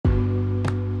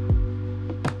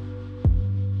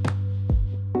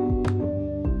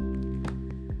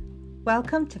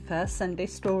Welcome to First Sunday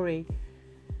Story,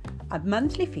 a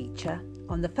monthly feature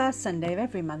on the first Sunday of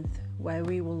every month where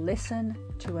we will listen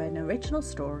to an original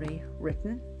story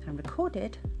written and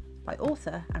recorded by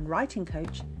author and writing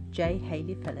coach J.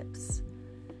 Haley Phillips.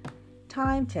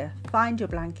 Time to find your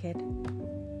blanket,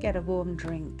 get a warm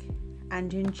drink,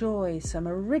 and enjoy some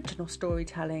original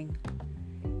storytelling.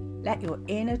 Let your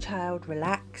inner child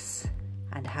relax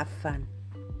and have fun.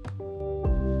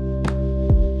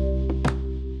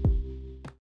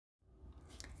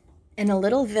 In a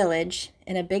little village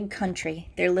in a big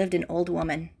country, there lived an old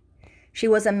woman. She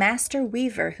was a master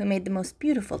weaver who made the most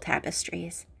beautiful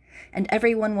tapestries, and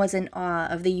everyone was in awe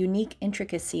of the unique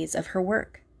intricacies of her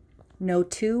work. No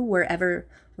two were ever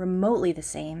remotely the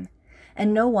same,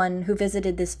 and no one who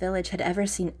visited this village had ever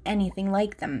seen anything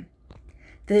like them.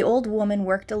 The old woman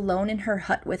worked alone in her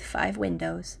hut with 5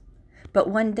 windows, but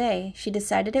one day she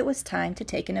decided it was time to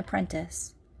take an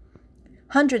apprentice.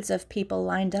 Hundreds of people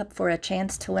lined up for a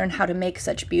chance to learn how to make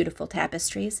such beautiful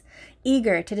tapestries,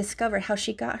 eager to discover how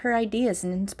she got her ideas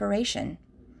and inspiration.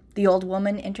 The old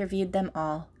woman interviewed them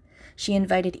all. She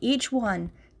invited each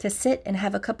one to sit and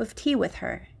have a cup of tea with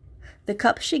her. The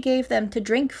cup she gave them to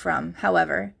drink from,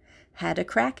 however, had a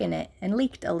crack in it and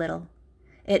leaked a little.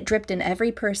 It dripped in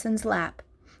every person's lap,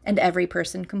 and every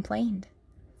person complained.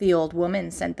 The old woman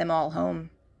sent them all home.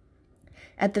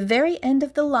 At the very end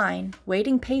of the line,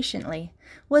 waiting patiently,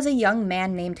 was a young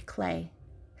man named Clay.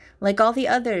 Like all the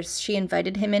others, she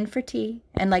invited him in for tea,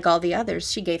 and like all the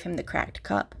others, she gave him the cracked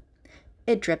cup.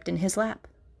 It dripped in his lap.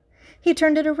 He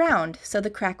turned it around, so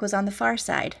the crack was on the far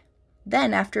side.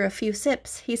 Then, after a few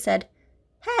sips, he said,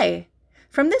 "Hey,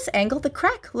 from this angle the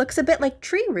crack looks a bit like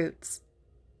tree roots."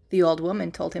 The old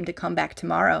woman told him to come back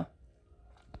tomorrow.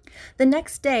 The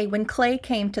next day, when Clay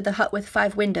came to the hut with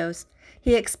 5 windows,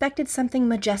 he expected something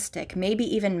majestic, maybe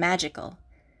even magical.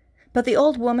 But the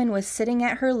old woman was sitting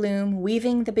at her loom,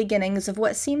 weaving the beginnings of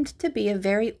what seemed to be a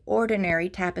very ordinary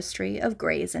tapestry of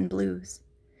grays and blues.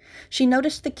 She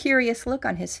noticed the curious look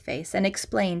on his face and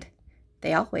explained,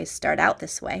 "They always start out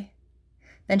this way."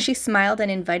 Then she smiled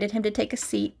and invited him to take a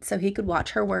seat so he could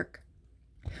watch her work.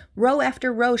 Row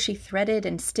after row she threaded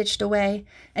and stitched away,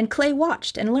 and Clay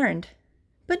watched and learned.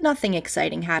 But nothing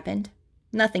exciting happened,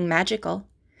 nothing magical.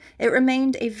 It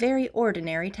remained a very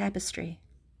ordinary tapestry.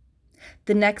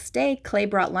 The next day, Clay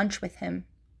brought lunch with him.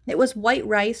 It was white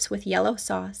rice with yellow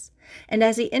sauce, and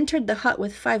as he entered the hut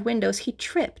with 5 windows, he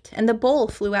tripped, and the bowl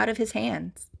flew out of his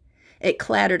hands. It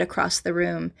clattered across the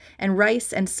room, and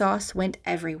rice and sauce went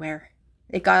everywhere.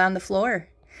 It got on the floor.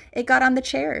 It got on the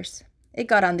chairs. It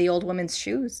got on the old woman's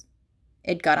shoes.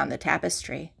 It got on the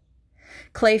tapestry.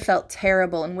 Clay felt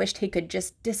terrible and wished he could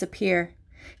just disappear.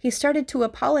 He started to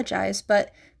apologize,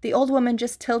 but the old woman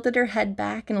just tilted her head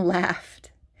back and laughed.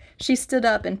 She stood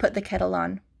up and put the kettle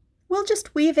on. "We'll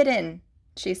just weave it in,"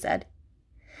 she said.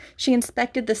 She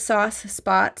inspected the sauce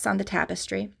spots on the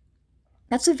tapestry.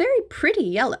 "That's a very pretty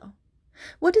yellow.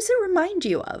 What does it remind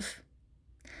you of?"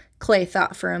 Clay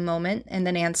thought for a moment and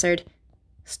then answered,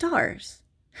 "Stars.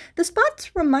 The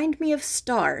spots remind me of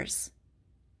stars."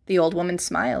 The old woman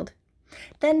smiled.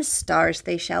 "Then stars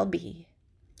they shall be."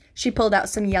 She pulled out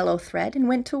some yellow thread and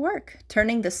went to work,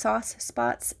 turning the sauce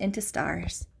spots into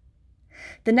stars.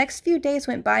 The next few days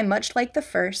went by much like the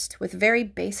first, with very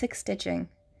basic stitching.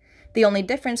 The only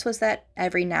difference was that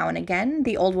every now and again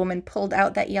the old woman pulled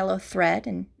out that yellow thread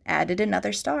and added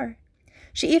another star.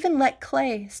 She even let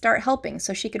Clay start helping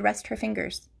so she could rest her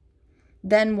fingers.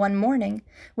 Then one morning,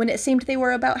 when it seemed they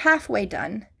were about halfway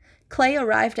done, Clay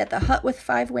arrived at the hut with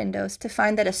 5 windows to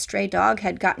find that a stray dog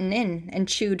had gotten in and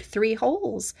chewed 3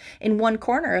 holes in one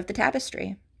corner of the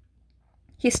tapestry.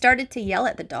 He started to yell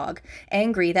at the dog,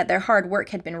 angry that their hard work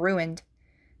had been ruined.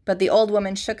 But the old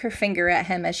woman shook her finger at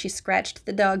him as she scratched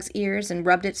the dog's ears and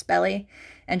rubbed its belly,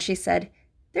 and she said,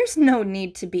 "There's no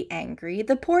need to be angry.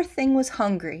 The poor thing was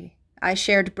hungry. I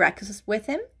shared breakfast with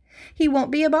him. He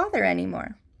won't be a bother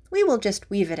anymore. We will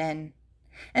just weave it in."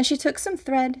 And she took some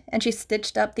thread and she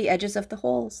stitched up the edges of the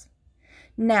holes.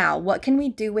 "Now, what can we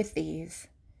do with these?"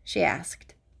 she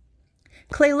asked.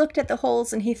 Clay looked at the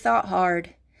holes and he thought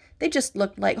hard. They just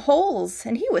looked like holes,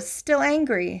 and he was still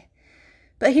angry.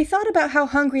 But he thought about how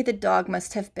hungry the dog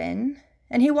must have been,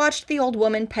 and he watched the old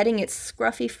woman petting its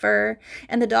scruffy fur,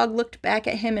 and the dog looked back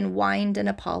at him and whined an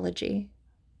apology.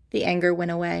 The anger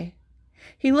went away.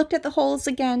 He looked at the holes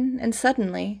again, and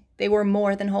suddenly they were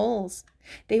more than holes.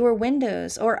 They were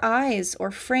windows, or eyes, or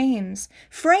frames.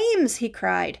 "Frames!" he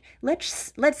cried.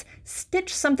 Let's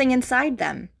stitch something inside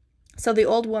them." So the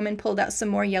old woman pulled out some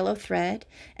more yellow thread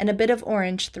and a bit of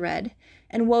orange thread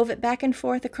and wove it back and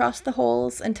forth across the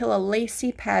holes until a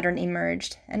lacy pattern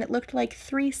emerged, and it looked like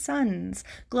 3 suns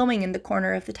glowing in the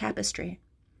corner of the tapestry.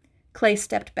 Clay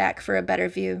stepped back for a better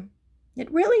view.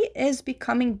 "It really is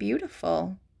becoming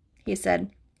beautiful," he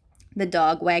said. The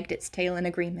dog wagged its tail in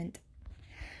agreement.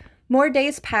 More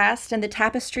days passed, and the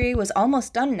tapestry was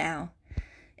almost done now.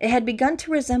 It had begun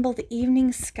to resemble the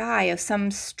evening sky of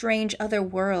some strange other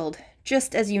world,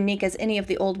 just as unique as any of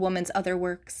the old woman's other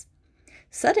works.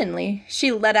 Suddenly,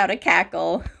 she let out a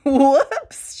cackle.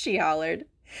 "Whoops!" she hollered,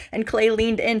 and Clay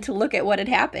leaned in to look at what had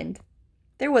happened.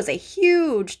 There was a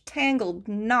huge, tangled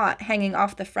knot hanging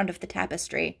off the front of the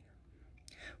tapestry.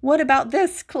 "What about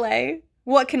this, Clay?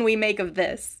 What can we make of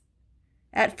this?"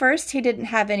 At first, he didn't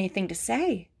have anything to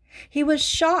say. He was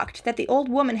shocked that the old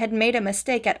woman had made a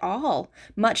mistake at all,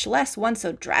 much less one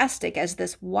so drastic as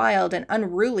this wild and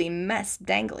unruly mess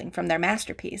dangling from their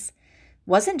masterpiece.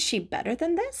 Wasn't she better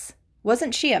than this?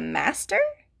 Wasn't she a master?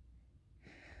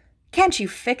 "Can't you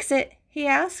fix it?" he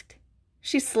asked.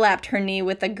 She slapped her knee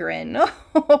with a grin.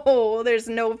 "Oh, there's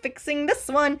no fixing this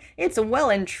one. It's well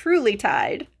and truly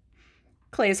tied."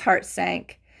 Clay's heart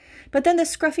sank. But then the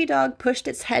scruffy dog pushed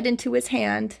its head into his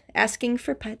hand, asking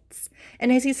for pets,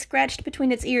 and as he scratched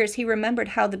between its ears, he remembered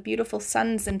how the beautiful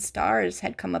suns and stars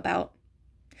had come about.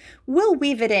 "We'll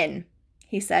weave it in,"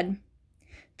 he said.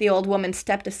 The old woman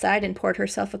stepped aside and poured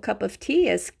herself a cup of tea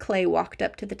as Clay walked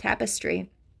up to the tapestry.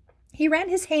 He ran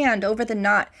his hand over the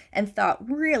knot and thought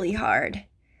really hard.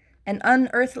 An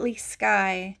unearthly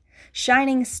sky,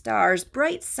 shining stars,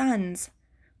 bright suns.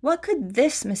 What could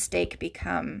this mistake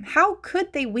become? How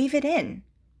could they weave it in?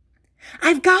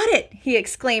 "I've got it!" he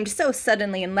exclaimed so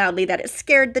suddenly and loudly that it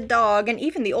scared the dog, and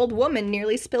even the old woman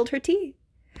nearly spilled her tea.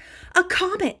 "A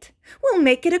comet! We'll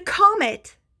make it a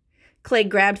comet!" Clay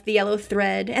grabbed the yellow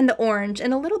thread and the orange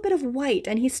and a little bit of white,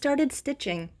 and he started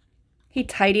stitching. He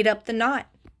tidied up the knot.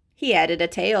 He added a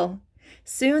tail.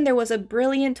 Soon there was a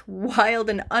brilliant, wild,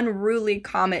 and unruly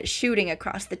comet shooting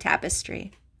across the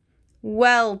tapestry.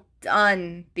 "Well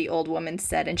done," the old woman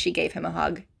said, and she gave him a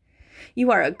hug.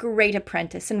 "You are a great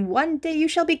apprentice, and one day you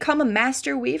shall become a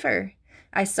master weaver.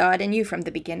 I saw it in you from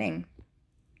the beginning."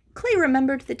 Clay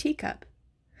remembered the teacup.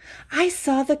 "I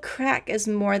saw the crack as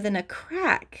more than a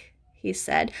crack," he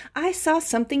said. "I saw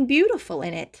something beautiful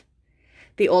in it."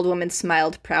 The old woman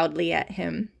smiled proudly at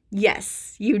him.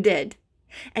 "Yes, you did.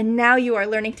 And now you are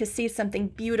learning to see something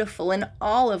beautiful in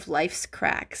all of life's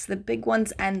cracks, the big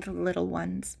ones and the little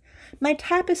ones. My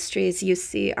tapestries, you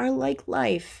see, are like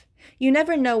life. You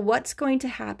never know what's going to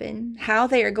happen, how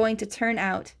they are going to turn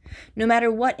out, no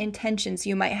matter what intentions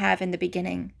you might have in the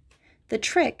beginning. The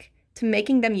trick to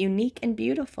making them unique and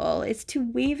beautiful is to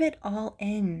weave it all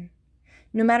in.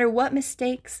 No matter what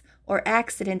mistakes or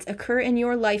accidents occur in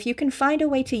your life, you can find a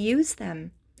way to use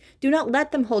them. Do not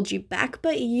let them hold you back,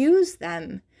 but use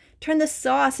them. Turn the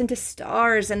sauce into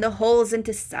stars and the holes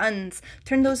into suns.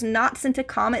 Turn those knots into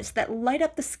comets that light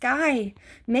up the sky.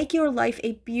 Make your life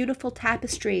a beautiful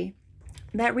tapestry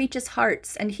that reaches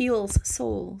hearts and heals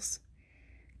souls."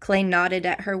 Clay nodded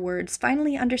at her words,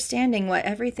 finally understanding what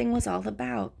everything was all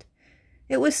about.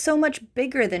 It was so much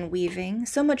bigger than weaving,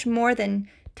 so much more than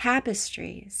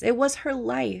tapestries. It was her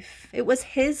life. It was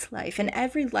his life and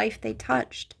every life they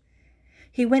touched.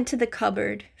 He went to the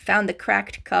cupboard, found the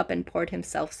cracked cup, and poured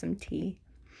himself some tea.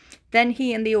 Then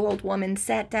he and the old woman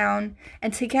sat down,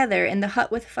 and together in the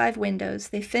hut with 5 windows,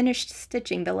 they finished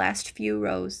stitching the last few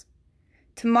rows.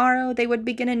 Tomorrow they would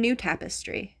begin a new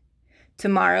tapestry.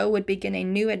 Tomorrow would begin a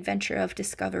new adventure of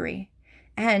discovery.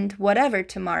 And whatever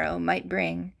tomorrow might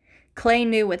bring, Clay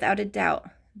knew without a doubt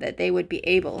that they would be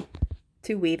able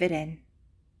to weave it in.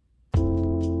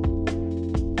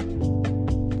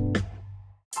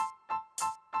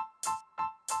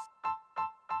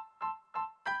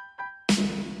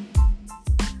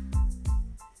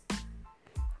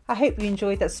 I hope you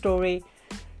enjoyed that story.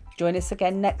 Join us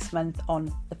again next month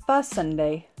on the first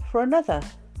Sunday for another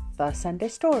First Sunday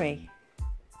story.